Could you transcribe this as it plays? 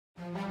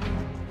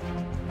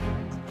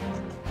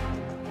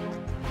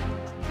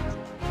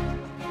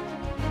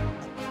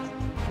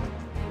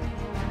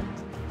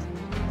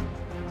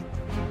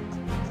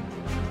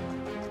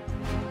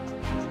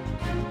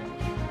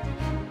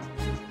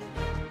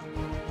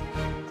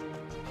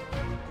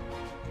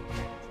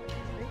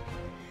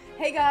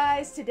Hey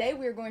guys, today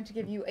we are going to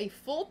give you a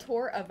full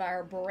tour of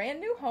our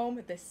brand new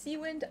home, the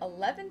Seawind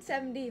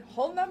 1170,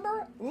 hull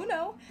number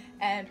uno,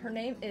 and her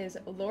name is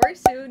Lori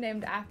Sue,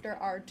 named after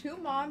our two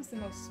moms, the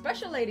most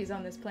special ladies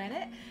on this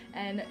planet,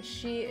 and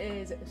she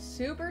is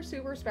super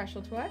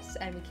special to us,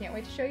 and we can't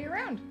wait to show you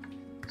around.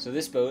 So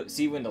this boat,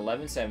 Seawind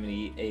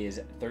 1170,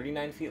 is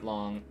 39 feet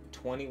long,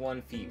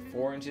 21 feet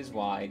 4 inches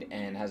wide,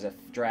 and has a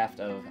draft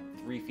of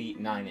 3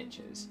 feet 9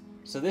 inches.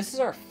 So this is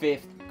our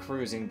 5th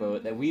cruising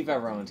boat that we've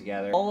ever owned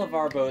together. All of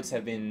our boats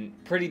have been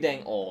pretty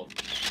dang old.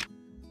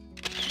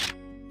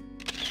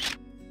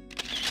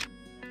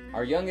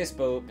 Our youngest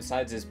boat,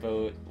 besides this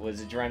boat,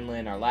 was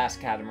Adrenaline, our last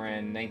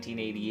Catamaran in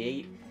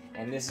 1988.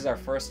 And this is our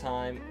first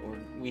time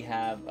we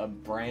have a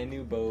brand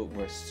new boat.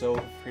 We're so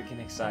freaking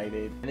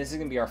excited. And this is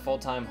gonna be our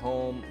full-time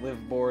home,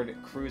 live board,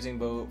 cruising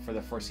boat for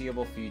the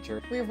foreseeable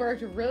future. We've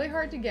worked really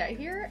hard to get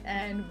here,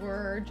 and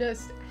we're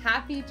just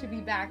happy to be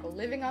back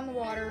living on the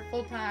water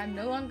full-time,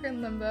 no longer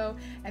in limbo,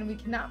 and we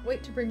cannot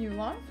wait to bring you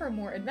along for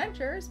more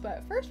adventures,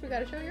 but first we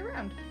gotta show you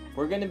around.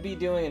 We're going to be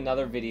doing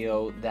another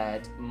video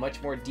that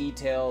much more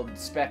detailed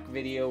spec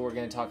video. We're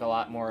going to talk a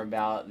lot more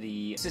about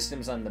the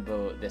systems on the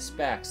boat, the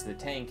specs, the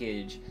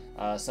tankage,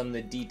 some of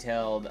the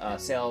detailed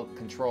sail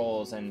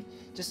controls, and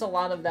just a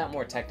lot of that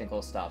more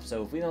technical stuff.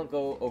 So if we don't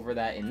go over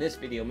that in this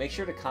video, make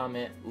sure to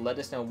comment, let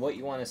us know what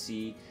you want to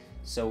see,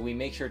 so we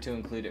make sure to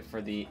include it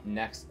for the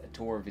next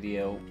tour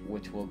video,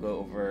 which will go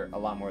over a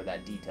lot more of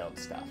that detailed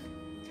stuff.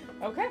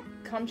 Okay,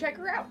 come check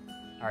her out.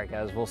 Alright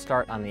guys, we'll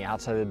start on the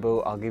outside of the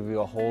boat. I'll give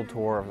you a whole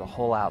tour of the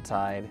whole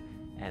outside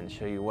and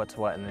show you what's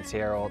what in this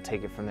area. I'll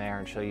take it from there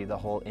and show you the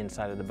whole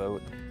inside of the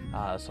boat.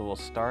 So we'll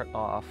start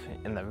off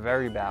in the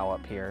very bow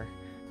up here.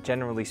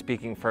 Generally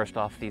speaking, first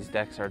off, these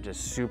decks are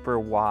just super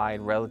wide,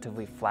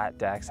 relatively flat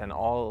decks, and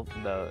all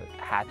the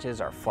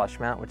hatches are flush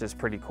mount, which is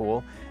pretty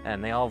cool.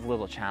 And they all have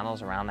little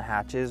channels around the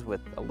hatches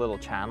with a little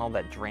channel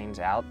that drains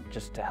out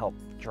just to help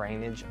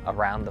drainage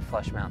around the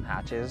flush mount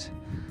hatches.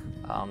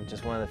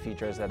 Just one of the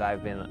features that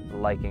I've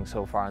been liking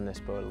so far on this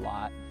boat a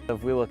lot. So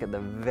if we look at the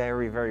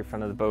very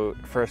front of the boat,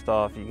 first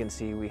off, you can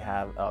see we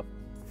have a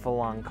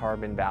full-on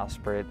carbon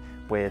bowsprit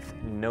with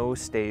no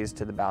stays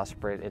to the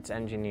bowsprit. It's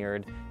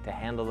engineered to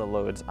handle the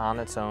loads on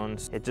its own.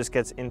 It just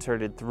gets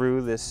inserted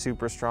through this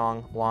super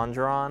strong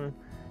longeron.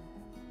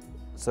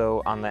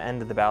 So on the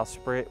end of the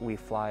bowsprit, we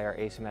fly our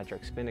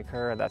asymmetric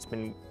spinnaker. That's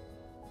been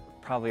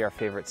probably our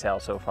favorite sail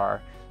so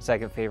far.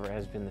 Second favorite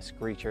has been the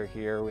screecher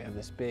here. We have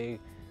this big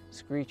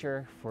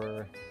screecher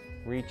for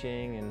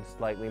reaching and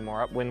slightly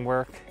more upwind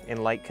work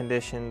in light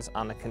conditions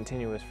on a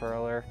continuous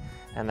furler,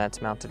 and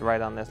that's mounted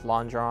right on this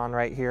longeron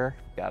right here.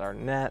 Got our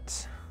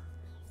nets.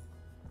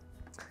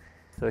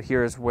 So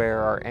here's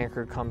where our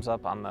anchor comes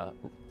up on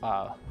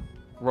the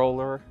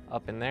roller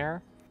up in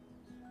there.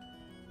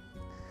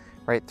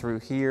 Right through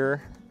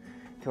here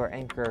to our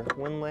anchor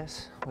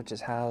windlass, which is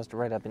housed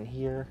right up in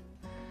here.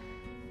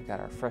 We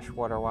got our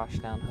freshwater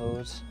washdown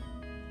hose.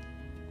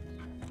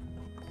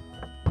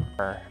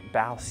 Our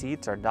bow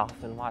seats, our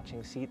dolphin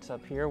watching seats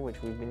up here,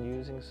 which we've been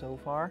using so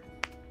far.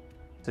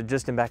 So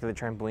just in back of the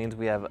trampolines,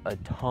 we have a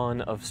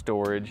ton of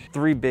storage.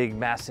 3 big,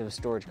 massive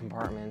storage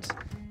compartments.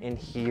 In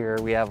here,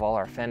 we have all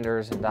our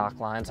fenders and dock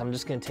lines. I'm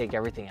just gonna take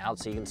everything out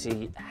so you can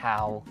see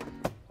how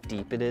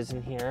deep it is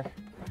in here,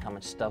 how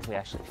much stuff we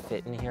actually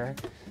fit in here.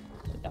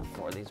 We got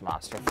 4 of these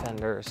monster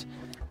fenders,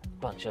 a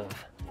bunch of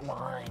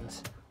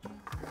lines.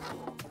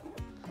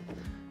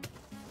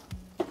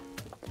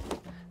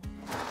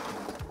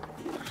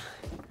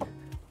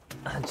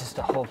 Just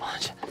a whole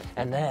bunch.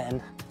 And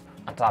then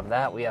on top of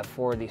that, we have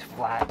 4 of these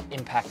flat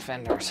impact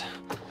fenders,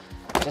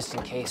 just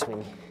in case we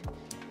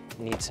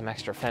need some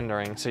extra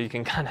fendering. So you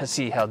can kind of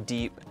see how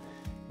deep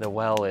the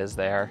well is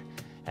there.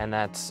 And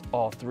that's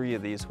all 3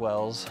 of these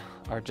wells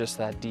are just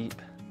that deep.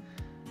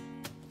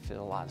 Fit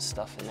a lot of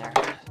stuff in there.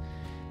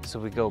 So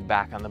we go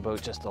back on the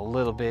boat just a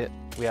little bit.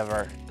 We have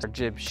our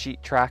jib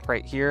sheet track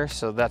right here.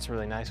 So that's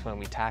really nice. When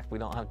we tack, we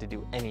don't have to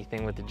do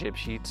anything with the jib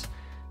sheets.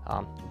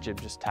 Jib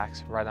just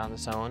tacks right on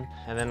its own.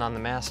 And then on the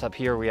mast up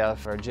here, we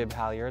have our jib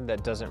halyard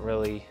that doesn't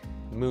really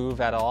move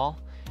at all.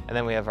 And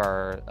then we have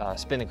our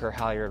spinnaker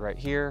halyard right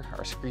here,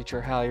 our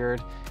screecher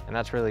halyard, and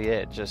that's really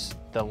it. Just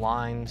the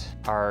lines,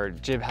 our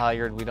jib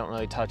halyard, we don't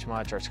really touch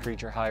much. Our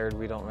screecher halyard,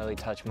 we don't really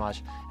touch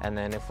much. And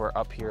then if we're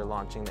up here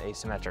launching the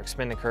asymmetric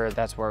spinnaker,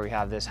 that's where we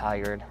have this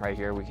halyard right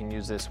here. We can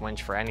use this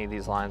winch for any of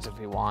these lines if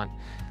we want.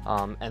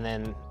 And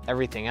then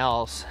everything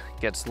else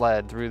gets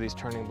led through these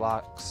turning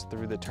blocks,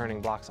 through the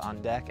turning blocks on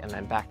deck, and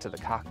then back to the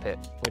cockpit,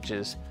 which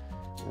is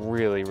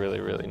really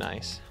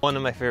nice. One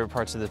of my favorite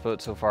parts of this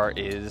boat so far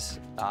is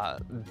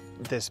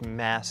this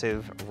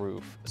massive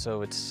roof.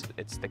 So it's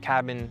the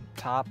cabin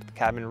top, the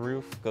cabin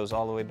roof goes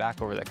all the way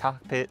back over the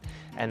cockpit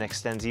and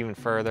extends even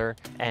further,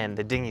 and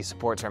the dinghy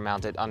supports are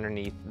mounted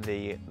underneath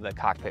the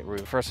cockpit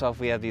roof. First off,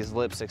 we have these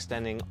lips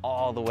extending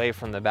all the way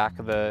from the back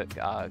of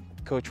the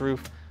coach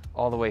roof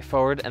all the way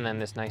forward, and then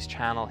this nice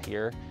channel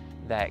here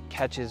that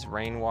catches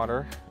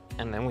rainwater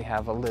And then we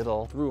have a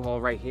little through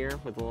hole right here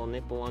with a little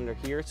nipple under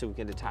here so we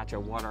can attach our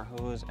water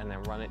hose and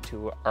then run it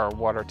to our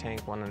water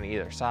tank, one on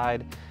either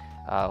side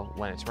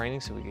when it's raining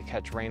so we can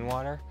catch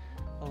rainwater.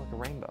 Oh, look, a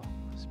rainbow.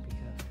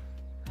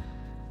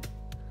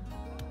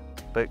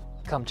 But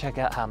come check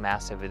out how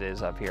massive it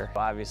is up here.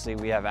 Obviously,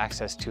 we have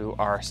access to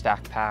our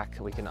stack pack.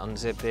 We can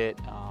unzip it,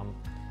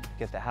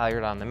 get the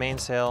halyard on the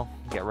mainsail,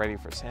 get ready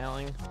for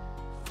sailing.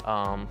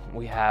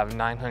 We have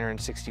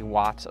 960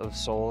 watts of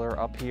solar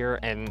up here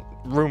and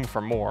room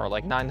for more.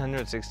 Like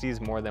 960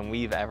 is more than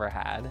we've ever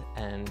had.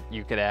 And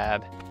you could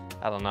add,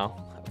 I don't know,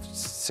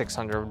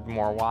 600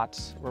 more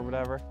watts or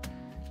whatever,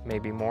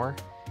 maybe more.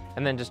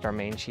 And then just our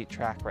main sheet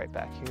track right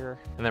back here.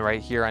 And then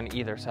right here on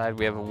either side,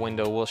 we have a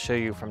window. We'll show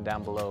you from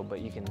down below,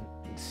 but you can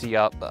see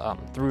up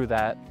through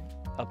that,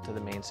 up to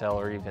the mainsail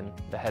or even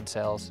the head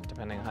sails,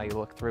 depending on how you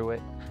look through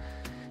it.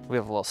 We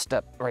have a little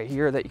step right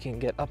here that you can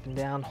get up and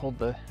down, hold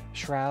the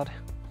shroud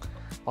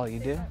while you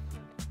do.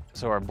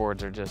 So our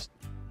boards are just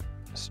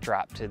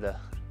strapped to the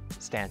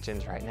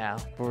stanchions right now.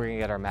 But we're gonna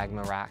get our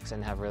magma racks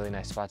and have a really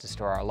nice spot to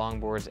store our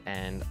longboards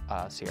and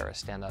Sierra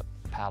stand-up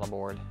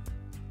paddleboard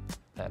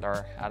that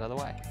are out of the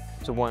way.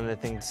 So one of the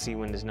things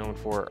Seawind is known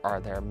for are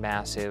their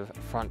massive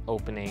front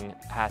opening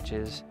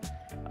hatches.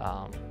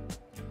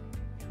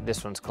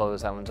 This one's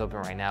closed, that one's open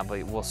right now,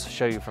 but we'll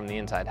show you from the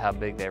inside how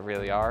big they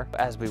really are.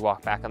 As we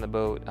walk back on the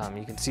boat,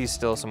 you can see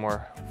still some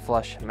more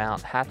flush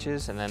mount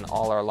hatches and then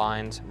all our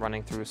lines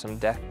running through some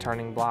deck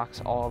turning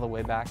blocks all the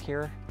way back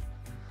here.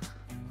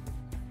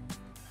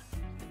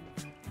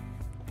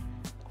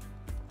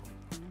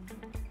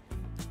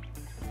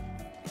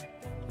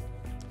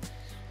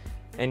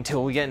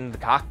 Until we get into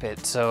the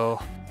cockpit. So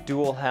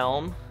dual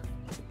helm,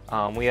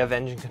 we have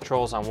engine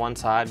controls on one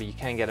side, but you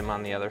can get them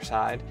on the other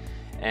side.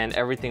 And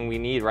everything we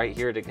need right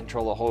here to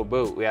control the whole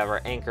boat. We have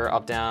our anchor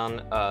up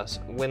down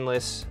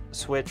windlass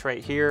switch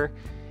right here,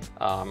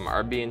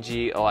 our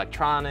B&G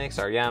electronics,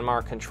 our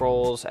Yanmar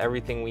controls,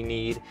 everything we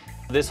need.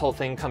 This whole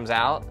thing comes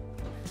out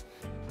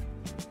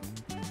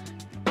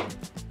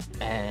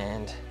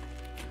and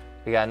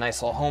we got a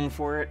nice little home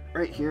for it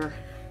right here.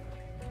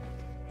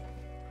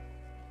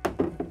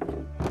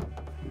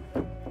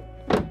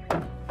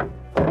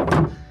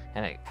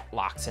 And it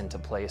locks into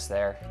place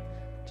there,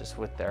 just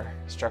with their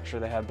structure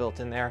they have built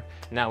in there.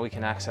 Now we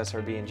can access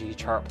our B&G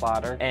chart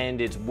plotter,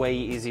 and it's way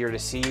easier to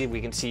see. We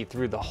can see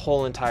through the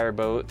whole entire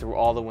boat, through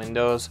all the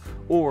windows,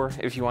 or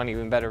if you want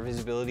even better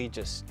visibility,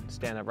 just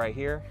stand up right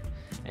here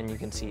and you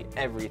can see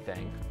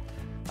everything.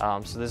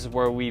 So this is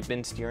where we've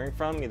been steering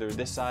from, either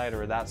this side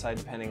or that side,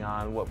 depending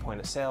on what point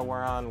of sail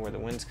we're on, where the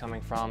wind's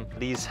coming from.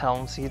 These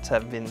helm seats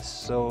have been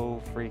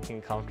so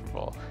freaking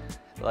comfortable.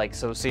 Like,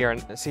 so Sierra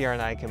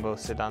and I can both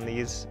sit on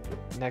these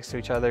next to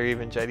each other,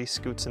 even Jetty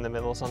scoots in the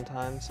middle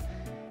sometimes.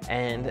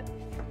 And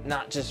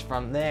not just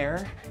from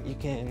there, you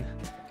can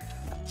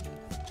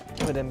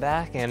put him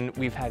back, and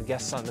we've had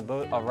guests on the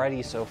boat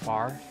already so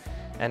far,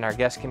 and our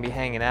guests can be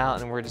hanging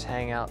out, and we're just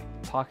hanging out,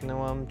 talking to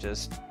them,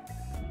 just,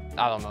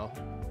 I don't know.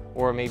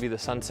 Or maybe the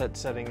sunset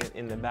setting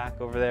in the back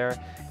over there,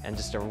 and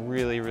just a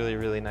really, really,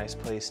 really nice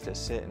place to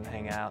sit and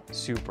hang out.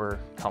 Super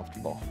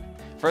comfortable.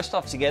 First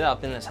off, to get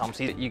up in this helm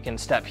seat, you can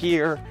step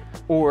here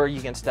or you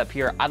can step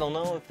here. I don't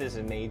know if this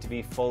is made to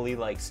be fully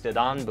like stood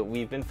on, but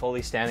we've been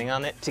fully standing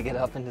on it to get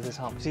up into this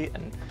helm seat,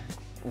 and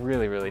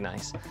really, really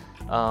nice.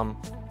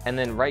 And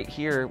then right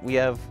here, we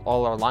have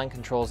all our line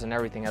controls and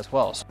everything as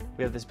well. So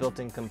we have this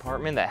built-in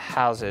compartment that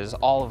houses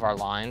all of our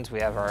lines.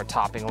 We have our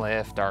topping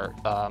lift, our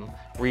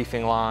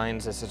reefing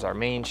lines. This is our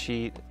main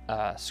sheet,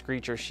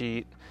 screecher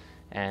sheet,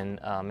 and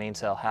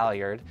mainsail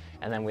halyard.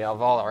 And then we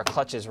have all our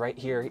clutches right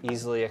here,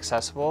 easily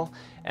accessible,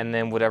 and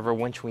then whatever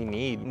winch we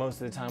need. Most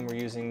of the time we're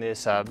using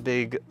this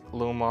big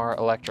Lomar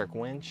electric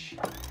winch.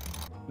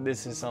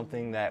 This is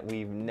something that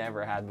we've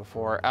never had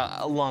before,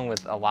 along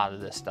with a lot of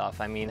this stuff.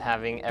 I mean,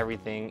 having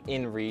everything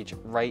in reach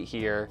right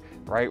here,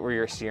 right where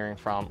you're steering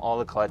from, all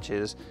the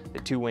clutches, the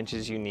 2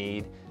 winches you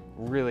need,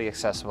 really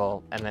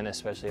accessible, and then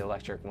especially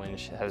electric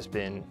winch has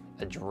been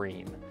a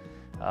dream.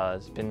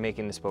 It's been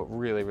making this boat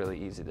really, really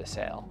easy to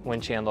sail.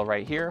 Winch handle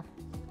right here,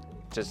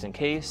 just in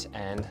case,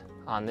 and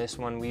on this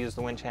one we use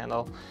the winch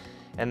handle.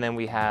 And then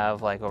we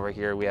have, like over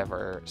here, we have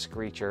our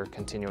screecher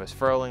continuous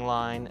furling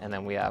line, and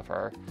then we have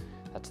our,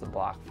 that's the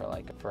block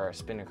for our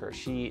spinnaker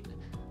sheet,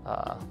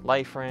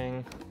 life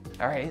ring.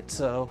 All right,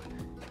 so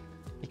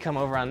you come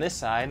over on this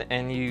side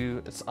and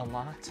it's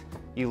unlocked.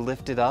 You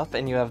lift it up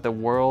and you have the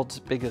world's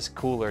biggest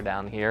cooler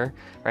down here.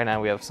 Right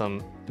now we have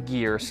some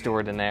gear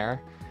stored in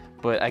there,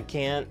 but I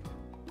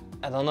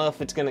don't know if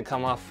it's gonna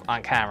come off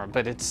on camera,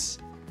 but it's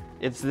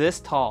this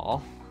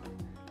tall,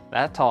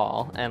 that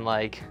tall, and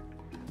like,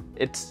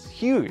 it's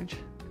huge.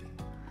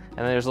 And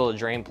then there's a little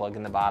drain plug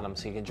in the bottom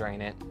so you can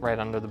drain it right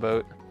under the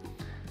boat.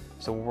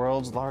 So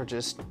world's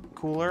largest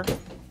cooler.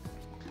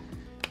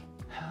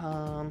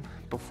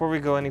 Before we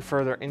go any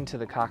further into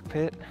the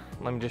cockpit,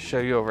 let me just show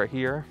you over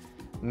here.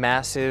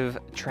 Massive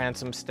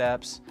transom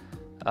steps.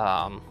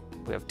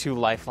 We have 2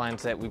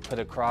 lifelines that we put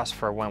across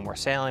for when we're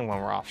sailing, when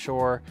we're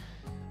offshore.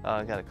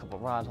 Got a couple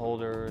rod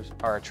holders,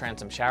 our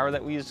transom shower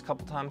that we used a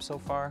couple times so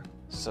far.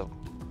 So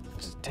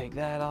just take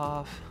that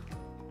off.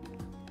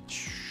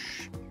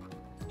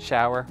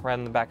 Shower right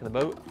in the back of the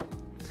boat.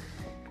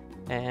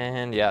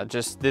 And yeah,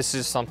 just this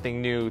is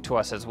something new to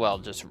us as well.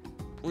 Just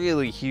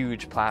really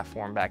huge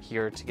platform back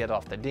here to get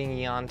off the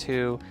dinghy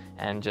onto,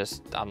 and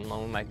just, I don't know,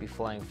 we might be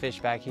filleting fish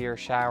back here,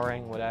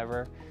 showering,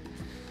 whatever.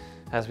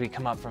 As we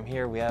come up from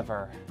here, we have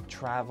our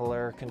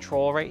traveler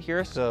control right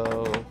here.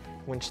 So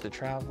winch the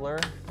traveler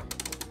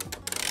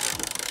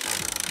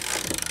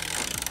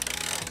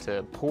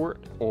to port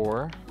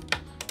or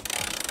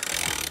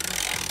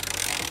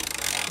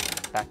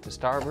back to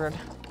starboard,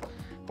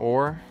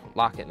 or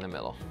lock it in the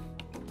middle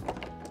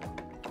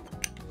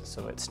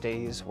so it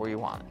stays where you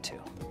want it to.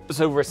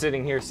 So we're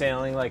sitting here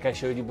sailing like I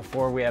showed you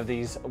before. We have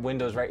these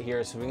windows right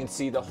here so we can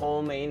see the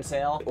whole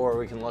mainsail, or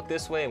we can look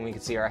this way and we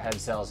can see our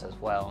head sails as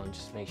well, and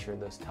just make sure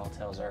those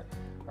telltales are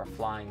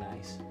flying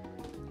nice.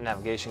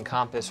 Navigation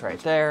compass right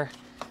there,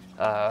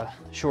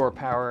 shore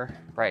power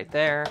right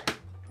there,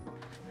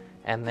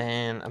 and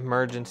then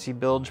emergency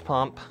bilge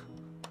pump.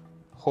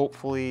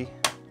 Hopefully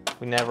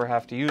we never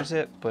have to use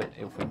it, but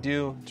if we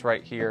do, it's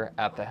right here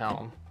at the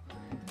helm.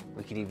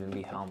 We could even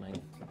be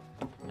helming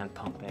and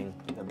pumping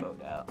the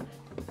boat out.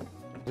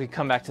 We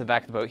come back to the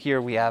back of the boat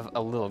here, we have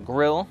a little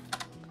grill.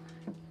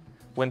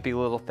 Wimpy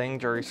little thing,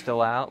 jury's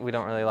still out. We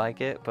don't really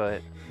like it,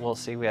 but we'll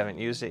see, we haven't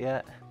used it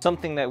yet.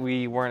 Something that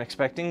we weren't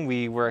expecting,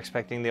 we were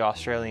expecting the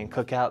Australian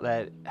cookout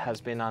that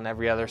has been on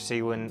every other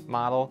Seawind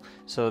model.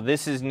 So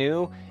this is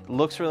new, it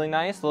looks really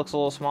nice, looks a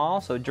little small,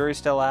 so jury's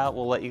still out.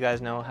 We'll let you guys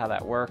know how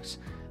that works.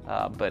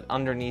 But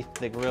underneath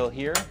the grill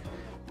here,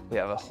 we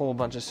have a whole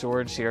bunch of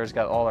storage. Sierra's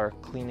got all our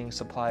cleaning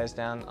supplies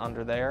down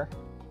under there.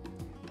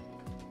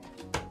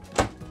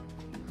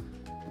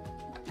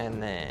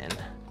 And then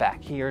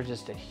back here,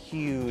 just a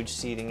huge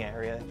seating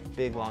area,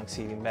 big long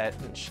seating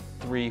bench,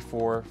 3,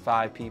 4,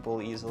 5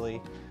 people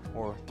easily,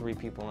 or 3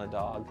 people and a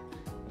dog,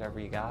 whatever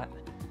you got.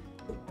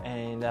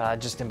 And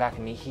just in back of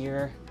me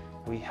here,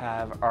 we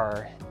have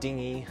our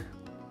dinghy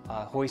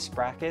hoist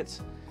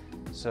brackets.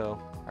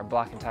 So our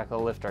block and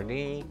tackle lift our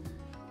dinghy,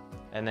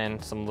 and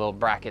then some little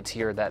brackets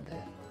here that the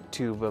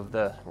tube of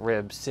the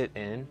ribs sit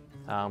in.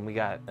 We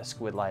got a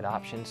squid light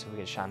option, so we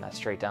can shine that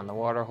straight down the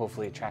water,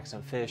 hopefully attract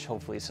some fish,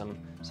 hopefully some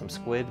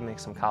squid, make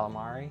some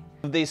calamari.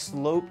 They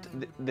sloped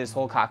this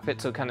whole cockpit,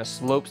 so it kind of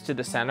slopes to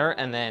the center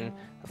and then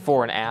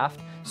fore and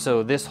aft.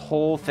 So this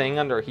whole thing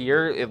under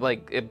here,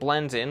 it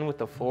blends in with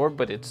the floor,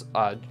 but it's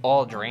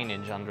all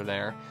drainage under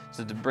there.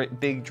 So it's a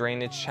big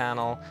drainage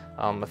channel,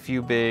 a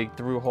few big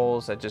through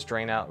holes that just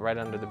drain out right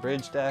under the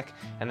bridge deck.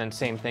 And then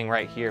same thing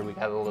right here, we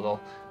got a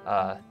little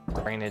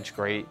drainage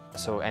grate,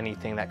 so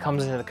anything that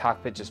comes into the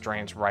cockpit just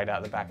drains right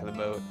out the back of the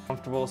boat.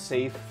 Comfortable,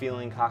 safe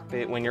feeling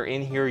cockpit. When you're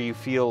in here, you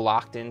feel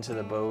locked into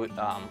the boat.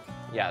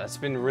 Yeah, that's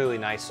been really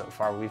nice so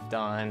far. We've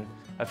done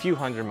a few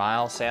 100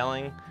 miles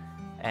sailing,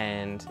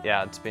 and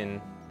yeah, it's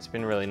been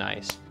really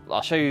nice.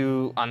 I'll show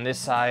you on this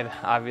side.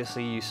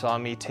 Obviously, you saw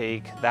me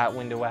take that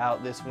window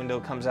out. This window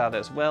comes out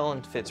as well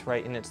and fits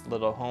right in its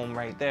little home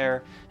right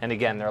there. And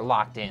again, they're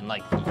locked in,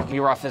 like be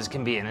rough as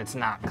can be, and it's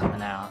not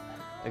coming out.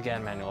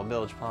 Again, manual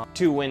bilge pump,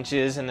 2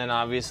 winches, and then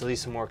obviously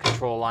some more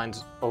control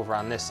lines over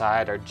on this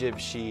side, our jib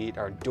sheet,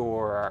 our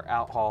door, our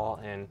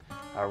outhaul, and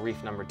our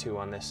reef number 2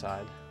 on this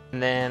side.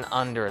 And then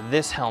under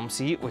this helm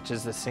seat, which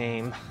is the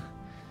same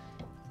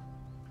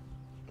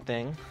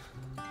thing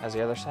as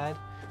the other side,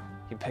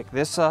 you pick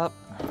this up,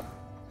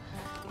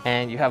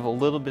 and you have a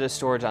little bit of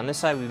storage on this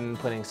side. We've been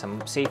putting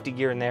some safety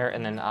gear in there,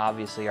 and then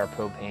obviously our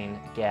propane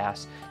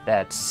gas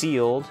that's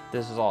sealed.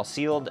 This is all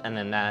sealed, and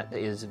then that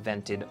is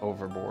vented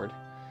overboard.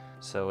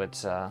 So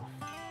it's to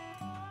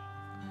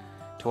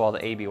all the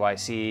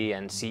ABYC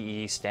and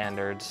CE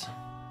standards.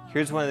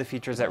 Here's one of the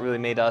features that really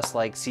made us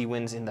like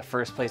Seawinds in the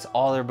first place.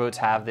 All their boats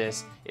have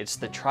this. It's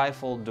the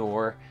trifold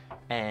door,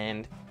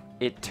 and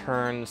it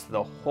turns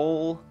the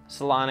whole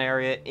salon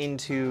area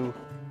into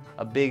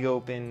a big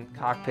open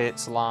cockpit,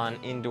 salon,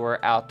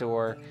 indoor,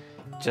 outdoor,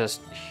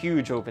 just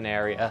huge open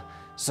area.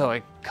 So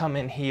I come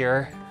in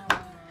here,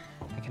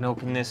 I can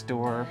open this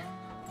door,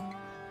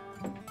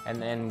 and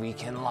then we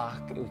can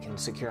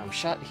secure them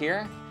shut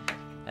here,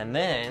 and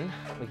then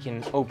we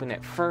can open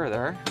it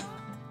further,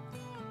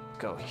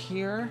 go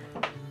here,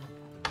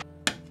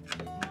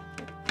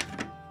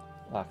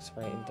 locks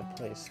right into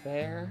place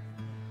there,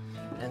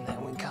 and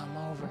then we come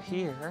over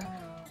here,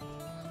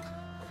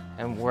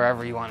 and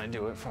wherever you want to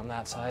do it, from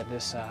that side,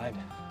 this side.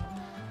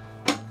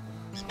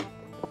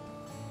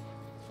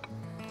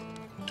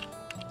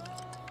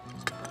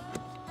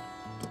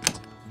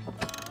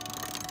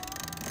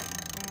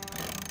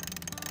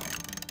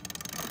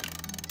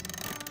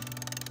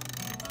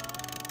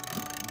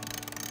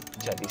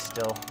 Jetty's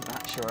still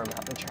not sure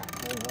about the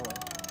track label.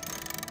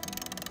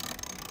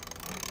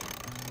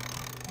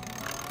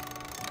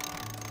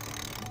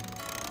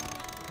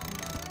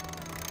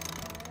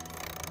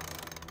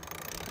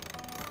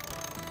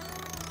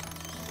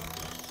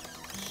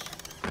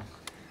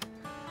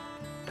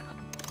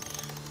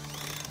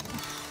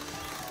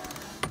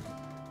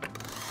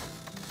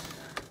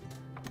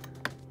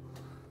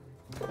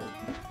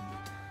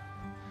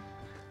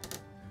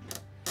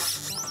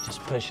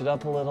 push it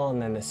up a little,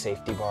 and then the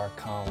safety bar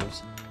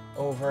comes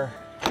over.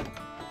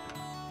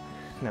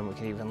 And then we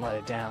can even let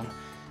it down,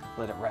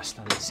 let it rest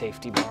on the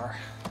safety bar,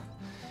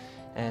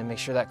 and make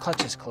sure that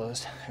clutch is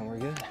closed, and we're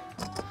good.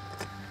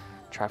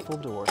 Tri-full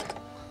door.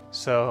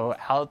 So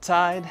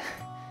outside,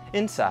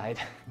 inside,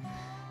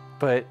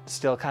 but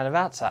still kind of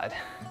outside.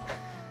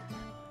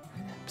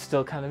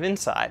 Still kind of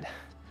inside.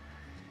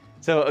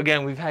 So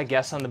again, we've had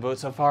guests on the boat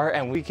so far,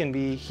 and we can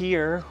be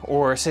here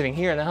or sitting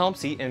here in the helm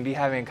seat and be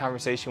having a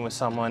conversation with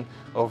someone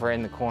over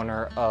in the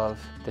corner of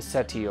the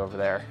settee over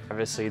there.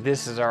 Obviously,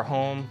 this is our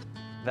home.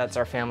 That's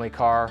our family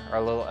car,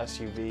 our little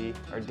SUV,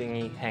 our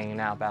dinghy hanging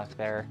out back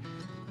there.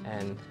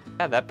 And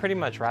yeah, that pretty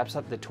much wraps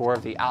up the tour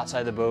of the outside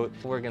of the boat.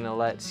 We're gonna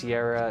let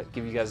Sierra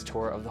give you guys a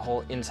tour of the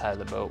whole inside of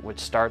the boat, which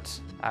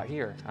starts out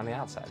here on the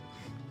outside.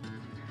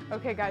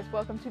 Okay guys,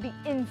 welcome to the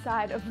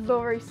inside of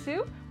Lori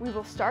Sue. We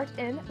will start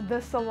in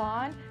the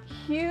salon.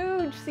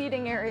 Huge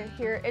seating area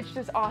here. It's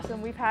just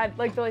awesome. We've had,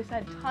 like Billy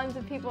said, tons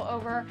of people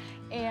over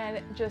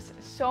and just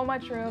so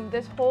much room.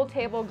 This whole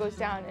table goes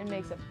down and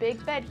makes a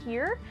big bed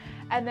here.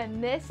 And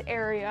then this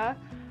area,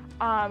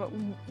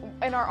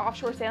 in our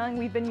offshore sailing,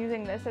 we've been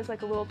using this as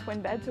like a little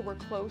twin bed, so we're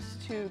close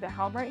to the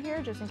helm right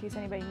here, just in case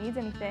anybody needs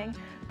anything.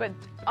 But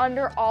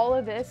under all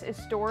of this is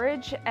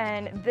storage,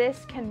 and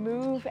this can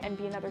move and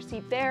be another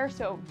seat there,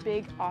 so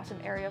big, awesome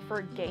area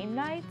for game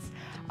nights.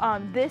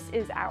 This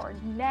is our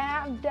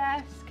nav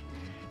desk,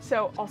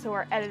 so also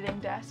our editing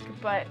desk,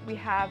 but we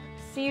have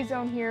sea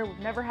zone here. We've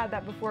never had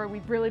that before.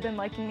 We've really been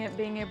liking it,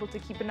 being able to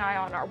keep an eye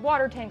on our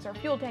water tanks, our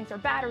fuel tanks, our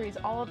batteries,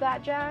 all of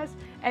that jazz,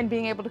 and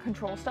being able to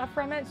control stuff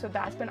from it, so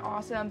that's been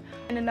awesome.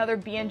 And another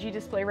BNG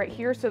display right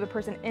here, so the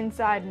person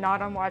inside,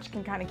 not on watch,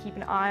 can kind of keep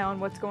an eye on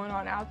what's going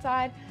on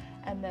outside.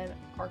 And then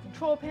our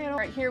control panel.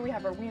 Right here we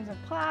have our Williams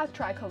 & Plath,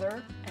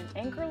 tricolor, and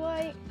anchor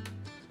light,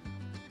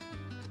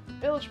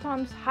 bilge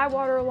pumps, high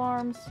water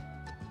alarms,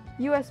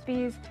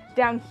 USBs.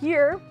 Down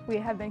here, we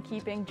have been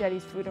keeping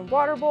Jetty's food and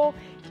water bowl.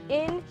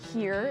 In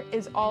here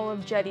is all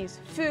of Jetty's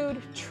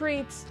food,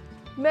 treats,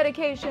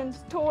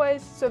 medications,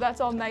 toys, so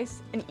that's all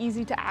nice and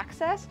easy to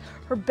access.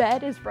 Her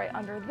bed is right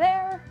under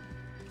there.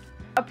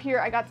 Up here,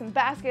 I got some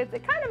baskets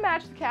that kind of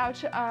match the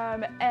couch,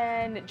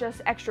 and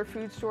just extra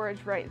food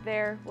storage right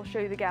there. We'll show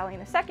you the galley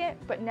in a second,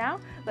 but now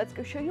let's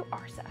go show you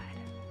our side.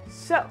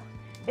 So,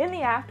 in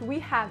the aft, we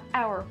have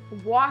our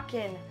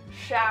walk-in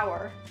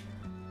shower.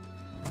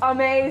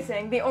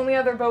 Amazing. The only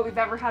other boat we've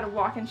ever had a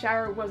walk-in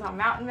shower was on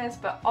Mountain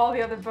Mist, but all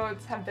the other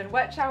boats have been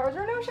wet showers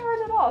or no showers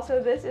at all.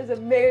 So this is a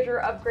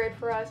major upgrade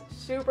for us.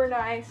 Super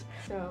nice.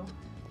 So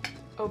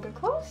open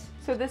close.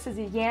 So this is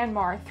a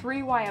Yanmar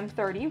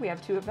 3YM30. We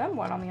have two of them,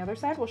 one on the other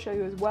side. We'll show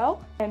you as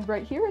well. And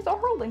right here is our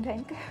holding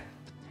tank.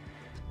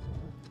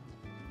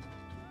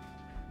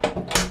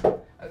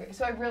 Okay,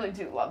 so I really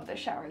do love this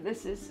shower.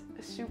 This is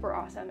super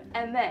awesome.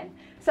 And then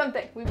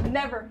something we've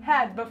never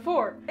had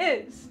before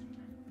is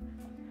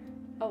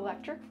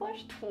electric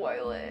flush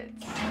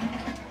toilets.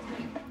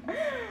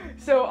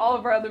 So all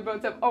of our other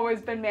boats have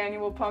always been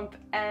manual pump,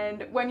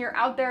 and when you're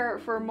out there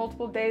for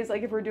multiple days,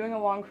 like if we're doing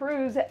a long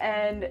cruise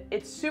and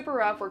it's super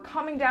rough, we're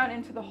coming down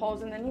into the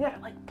hulls and then you gotta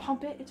like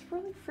pump it, it's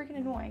really freaking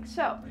annoying.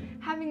 So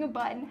having a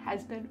button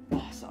has been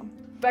awesome.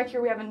 Back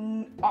here we have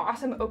an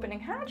awesome opening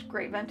hatch,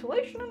 great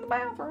ventilation in the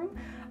bathroom,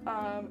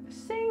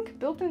 sink,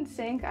 built-in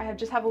sink. I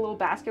just have a little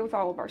basket with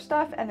all of our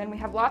stuff, and then we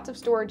have lots of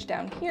storage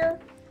down here.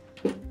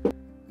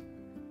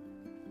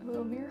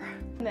 Little mirror.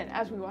 And then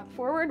as we walk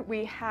forward,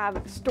 we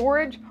have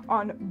storage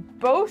on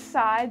both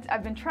sides.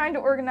 I've been trying to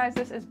organize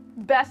this as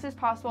best as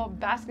possible.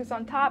 Baskets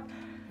on top,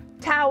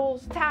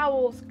 towels,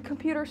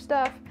 computer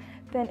stuff.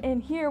 Then in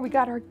here we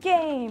got our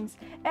games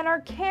and our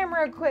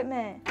camera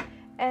equipment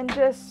and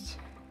just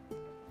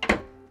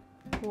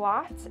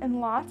lots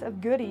and lots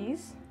of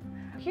goodies.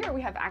 Here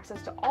we have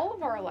access to all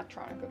of our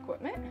electronic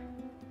equipment.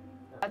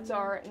 That's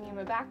our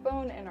NEMA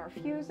backbone and our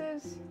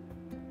fuses.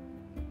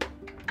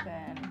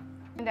 Then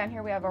and down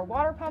here we have our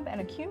water pump and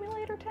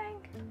accumulator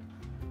tank.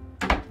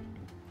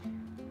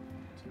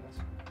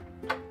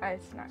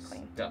 It's not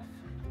clean. Stuff.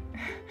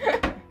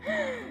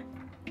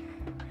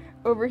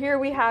 Over here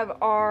we have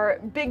our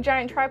big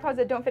giant tripods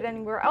that don't fit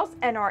anywhere else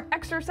and our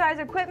exercise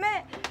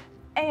equipment.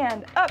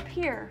 And up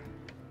here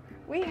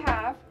we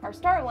have our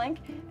Starlink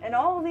and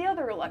all of the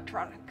other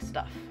electronic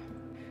stuff.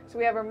 So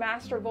we have our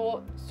Master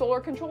Volt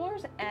solar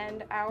controllers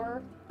and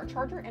our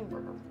charger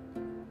inverter.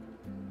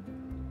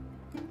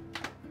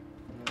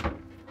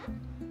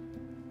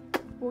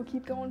 We'll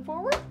keep going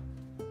forward.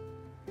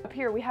 Up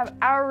here we have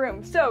our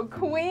room. So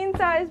queen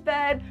size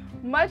bed,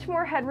 much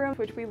more headroom,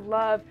 which we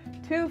love,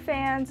 2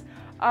 fans.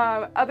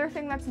 Other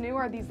thing that's new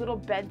are these little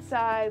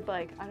bedside,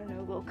 like, I don't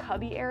know, little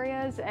cubby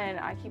areas, and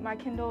I keep my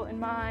Kindle in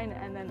mine,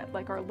 and then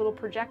like our little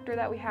projector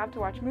that we have to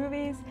watch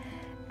movies.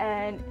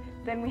 And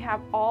then we have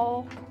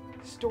all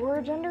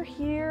storage under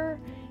here.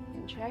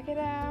 You can check it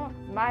out.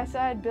 My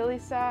side,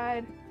 Billy's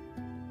side.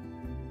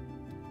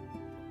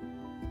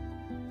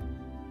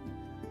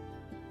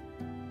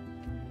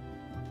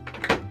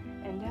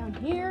 And down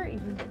here,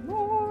 even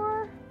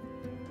more.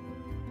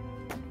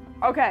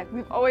 Okay,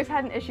 we've always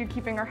had an issue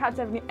keeping our hats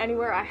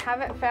anywhere. I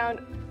haven't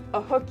found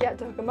a hook yet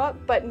to hook them up,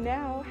 but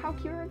now how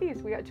cute are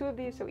these? We got 2 of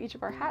these so each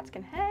of our hats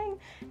can hang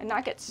and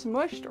not get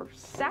smushed or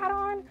sat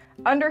on.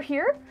 Under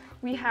here,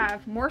 we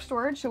have more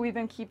storage, so we've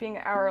been keeping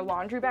our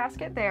laundry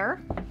basket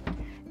there,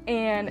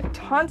 and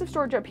tons of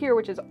storage up here,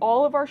 which is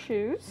all of our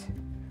shoes.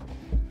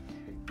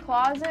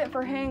 Closet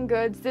for hang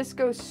goods. This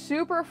goes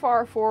super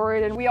far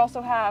forward, and we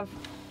also have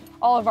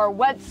all of our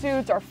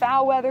wetsuits, our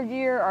foul weather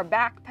gear, our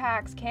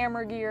backpacks,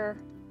 camera gear.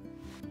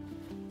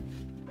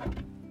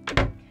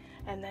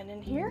 And then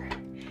in here,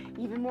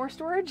 even more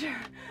storage.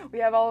 We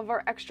have all of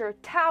our extra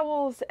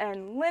towels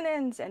and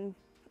linens and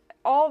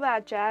all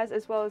that jazz,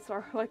 as well as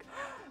our like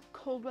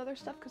cold weather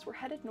stuff because we're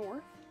headed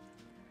north.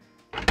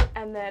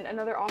 And then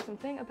another awesome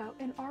thing about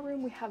in our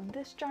room, we have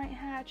this giant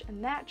hatch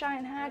and that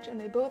giant hatch, and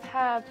they both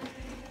have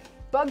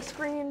bug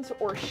screens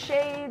or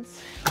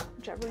shades,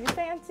 whichever you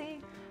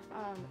fancy.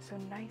 So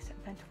nice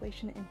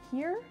ventilation in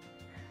here.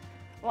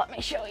 Let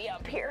me show you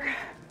up here.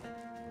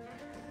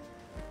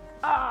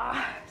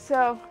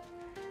 So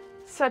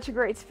such a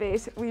great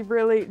space. We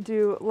really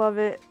do love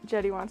it.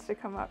 Jetty wants to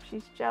come up.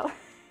 She's jealous.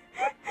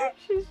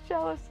 She's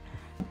jealous.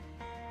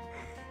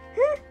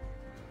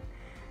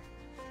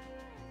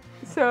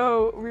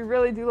 So we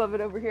really do love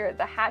it over here.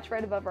 The hatch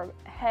right above our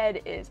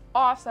head is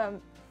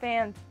awesome.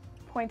 Fans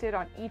pointed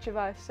on each of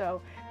us, so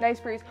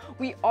nice breeze.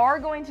 We are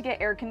going to get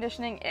air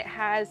conditioning. It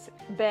has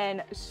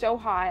been so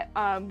hot.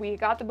 We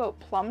got the boat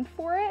plumbed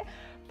for it,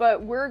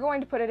 but we're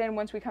going to put it in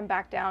once we come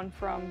back down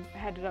from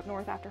headed up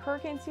north after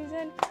hurricane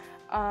season.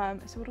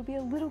 So it'll be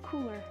a little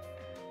cooler,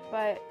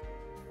 but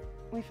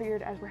we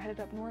figured as we're headed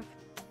up north,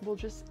 we'll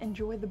just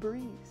enjoy the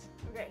breeze.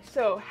 Okay,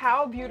 so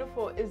how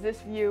beautiful is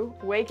this view?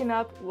 Waking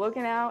up,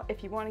 looking out,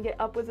 if you want to get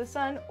up with the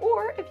sun,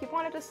 or if you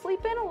wanted to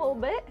sleep in a little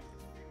bit,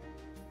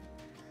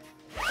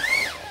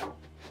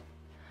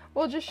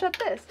 we'll just shut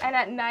this. And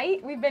at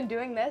night, we've been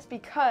doing this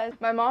because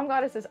my mom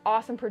got us this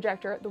awesome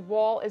projector. The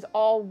wall is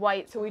all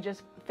white, so we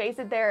just face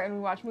it there and we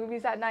watch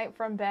movies at night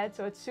from bed,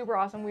 so it's super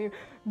awesome. We've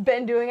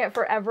been doing it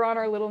forever on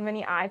our little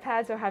mini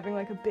iPad, so having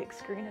like a big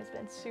screen has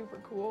been super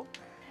cool.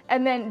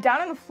 And then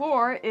down on the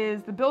floor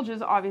is the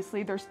bilges,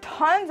 obviously. There's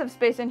tons of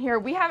space in here.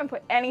 We haven't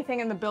put anything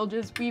in the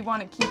bilges. We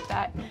want to keep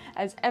that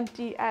as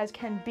empty as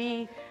can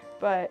be,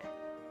 but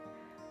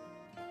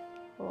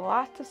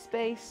lots of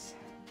space.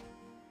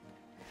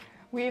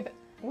 We've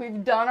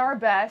done our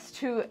best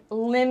to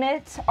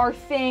limit our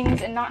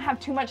things and not have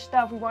too much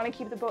stuff. We want to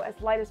keep the boat as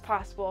light as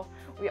possible.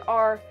 We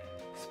are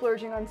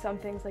splurging on some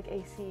things like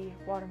AC,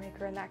 water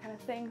maker, and that kind of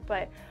thing,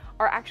 but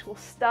our actual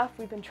stuff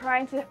we've been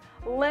trying to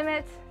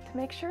limit to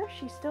make sure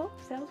she still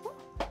sails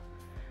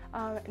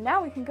well.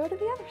 Now we can go to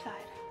the other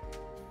side.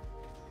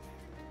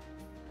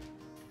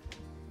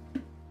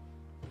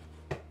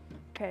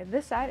 Okay,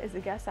 this side is the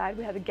guest side.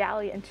 We have a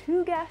galley and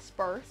 2 guest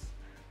berths.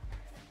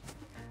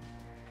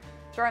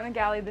 Starting the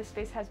galley, this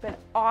space has been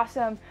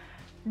awesome.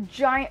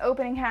 Giant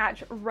opening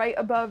hatch right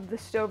above the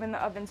stove in the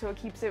oven, so it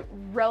keeps it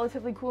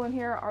relatively cool in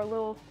here. Our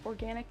little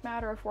organic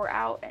matter, if we're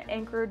out and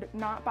anchored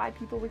not by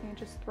people, we can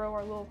just throw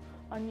our little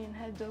onion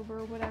heads over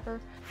or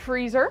whatever.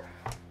 Freezer,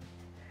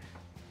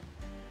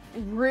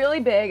 really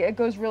big. It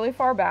goes really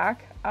far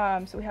back,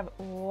 so we have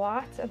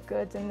lots of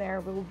goods in there.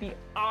 It will be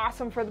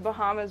awesome for the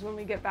Bahamas when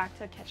we get back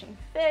to catching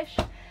fish.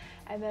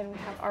 And then we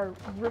have our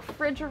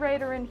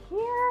refrigerator in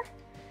here.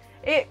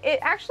 It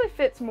actually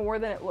fits more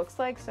than it looks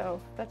like, so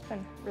that's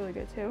been really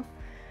good too.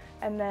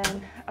 And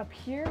then up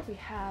here we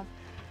have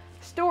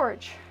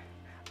storage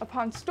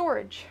upon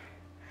storage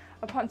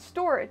upon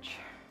storage.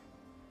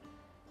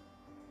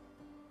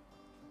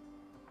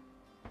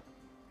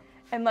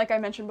 And like I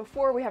mentioned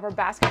before, we have our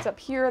baskets up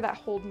here that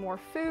hold more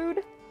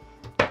food.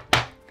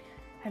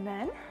 And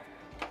then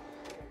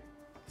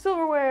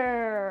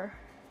silverware,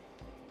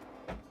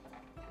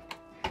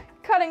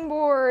 cutting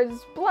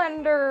boards,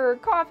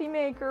 blender, coffee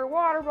maker,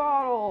 water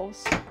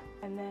bottles.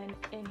 And then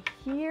in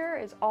here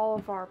is all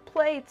of our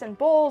plates and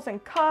bowls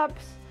and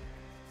cups,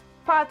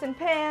 pots and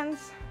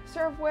pans,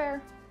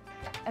 serveware.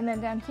 And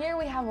then down here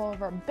we have all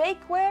of our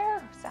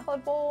bakeware,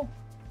 salad bowl.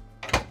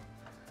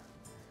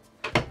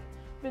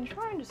 Been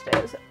trying to stay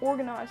as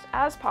organized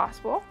as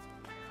possible.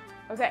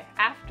 Okay,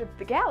 after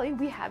the galley,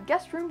 we have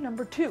guest room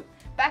number 2.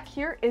 Back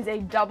here is a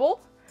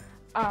double,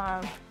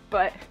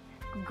 but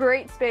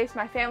great space.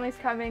 My family's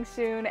coming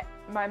soon.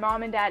 My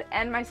mom and dad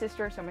and my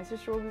sister. So my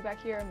sister will be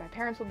back here and my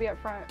parents will be up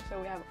front.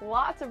 So we have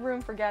lots of room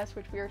for guests,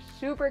 which we are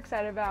super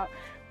excited about.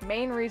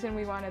 Main reason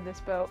we wanted this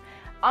boat.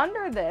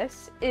 Under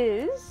this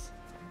is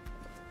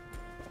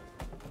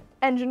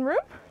engine room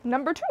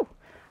number 2.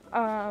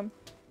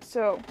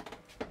 So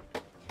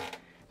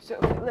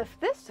if we lift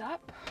this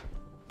up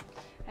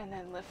and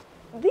then lift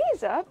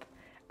these up,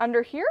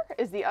 under here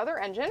is the other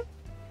engine,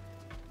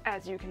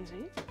 as you can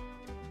see.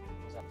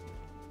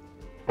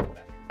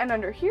 And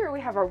under here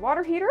we have our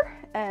water heater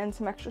and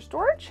some extra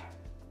storage.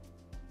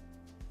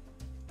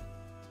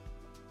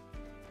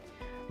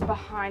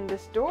 Behind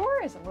this door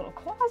is a little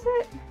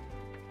closet.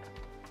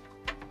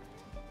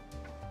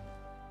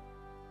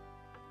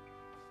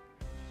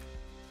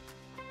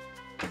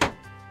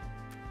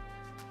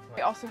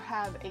 also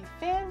have a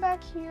fan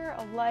back here,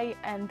 a light,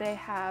 and they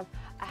have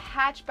a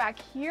hatch back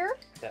here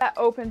that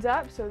opens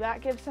up, so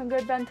that gives some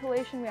good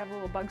ventilation. We have a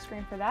little bug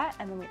screen for that,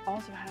 and then we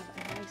also have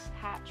a nice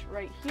hatch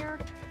right here,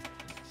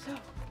 so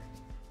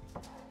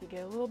you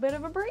get a little bit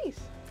of a breeze.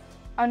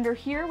 Under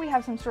here we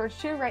have some storage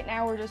too. Right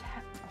now we're just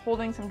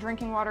holding some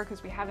drinking water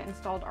because we haven't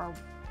installed our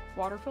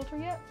water filter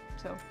yet,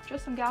 so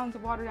just some gallons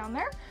of water down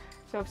there.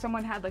 So if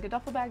someone had like a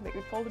duffel bag, they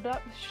could fold it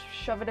up,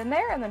 shove it in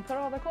there, and then put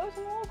all their clothes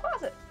in the little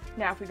closet.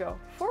 Now if we go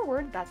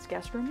forward, that's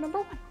guest room number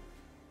 1.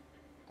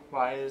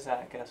 Why is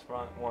that guest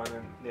room 1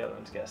 and the other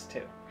one's guest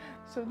 2?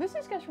 So this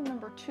is guest room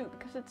number 2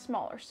 because it's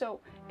smaller.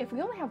 So if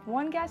we only have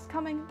 1 guest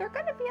coming, they're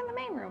gonna be in the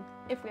main room.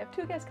 If we have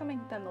 2 guests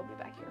coming, then they'll be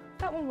back here.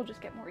 That one will just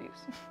get more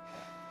use.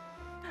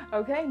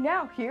 Okay,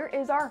 now here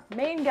is our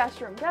main guest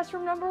room. Guest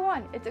room number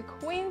 1. It's a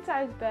queen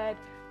size bed,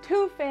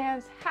 2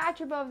 fans,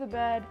 hatch above the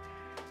bed,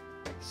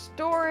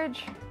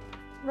 storage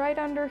right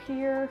under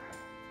here,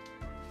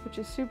 which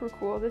is super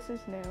cool. This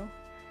is new.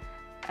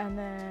 And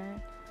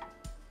then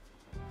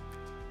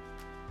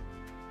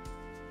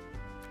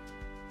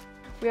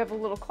we have a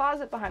little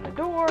closet behind the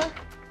door.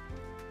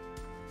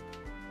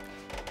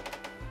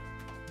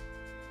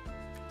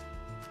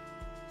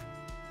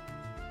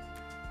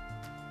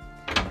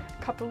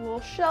 A couple little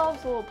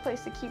shelves, a little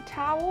place to keep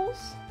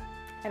towels.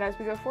 And as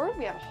we go forward,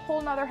 we have a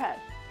whole nother head.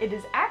 It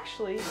is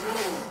actually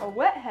a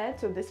wet head,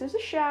 so this is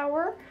a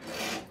shower.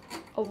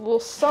 A little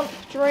sump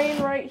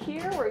drain right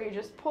here where you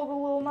just pull the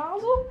little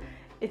nozzle.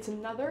 It's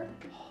another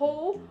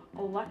whole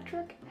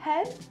electric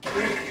head.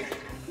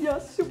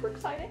 Yes, super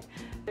exciting.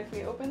 If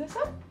we open this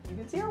up, you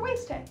can see our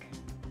waste tank.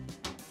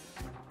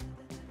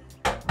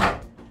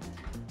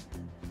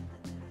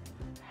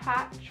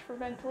 Hatch for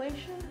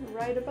ventilation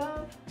right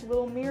above.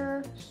 Little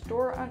mirror,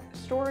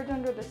 storage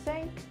under the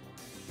sink.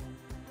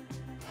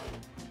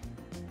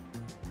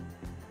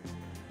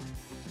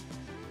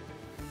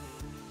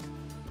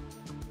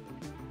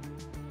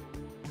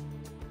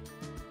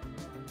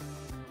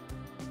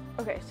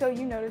 Okay, so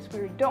you notice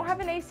we don't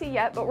have an AC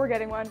yet, but we're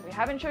getting one. We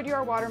haven't showed you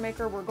our water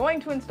maker. We're going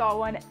to install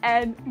one,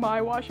 and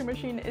my washing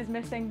machine is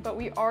missing, but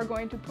we are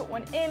going to put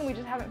one in. We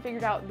just haven't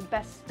figured out the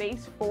best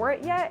space for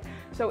it yet,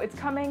 so it's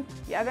coming.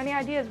 If you have any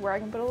ideas where I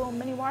can put a little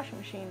mini washing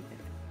machine,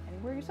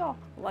 anywhere you saw,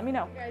 let me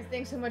know. Hey guys,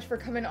 thanks so much for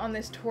coming on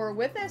this tour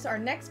with us. Our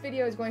next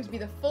video is going to be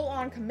the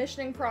full-on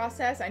commissioning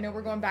process. I know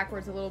we're going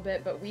backwards a little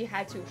bit, but we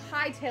had to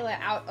hightail it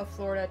out of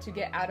Florida to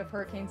get out of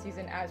hurricane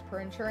season as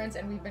per insurance,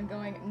 and we've been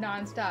going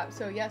non-stop.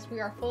 So yes, we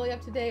are fully up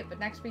to date, but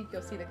next week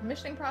you'll see the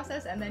commissioning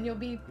process, and then you'll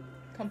be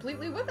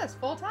completely with us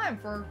full-time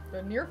for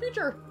the near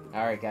future.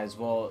 Alright guys,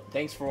 well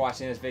thanks for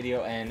watching this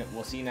video, and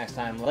we'll see you next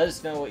time. Let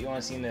us know what you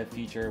want to see in the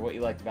future, what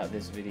you liked about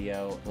this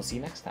video. We'll see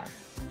you next time.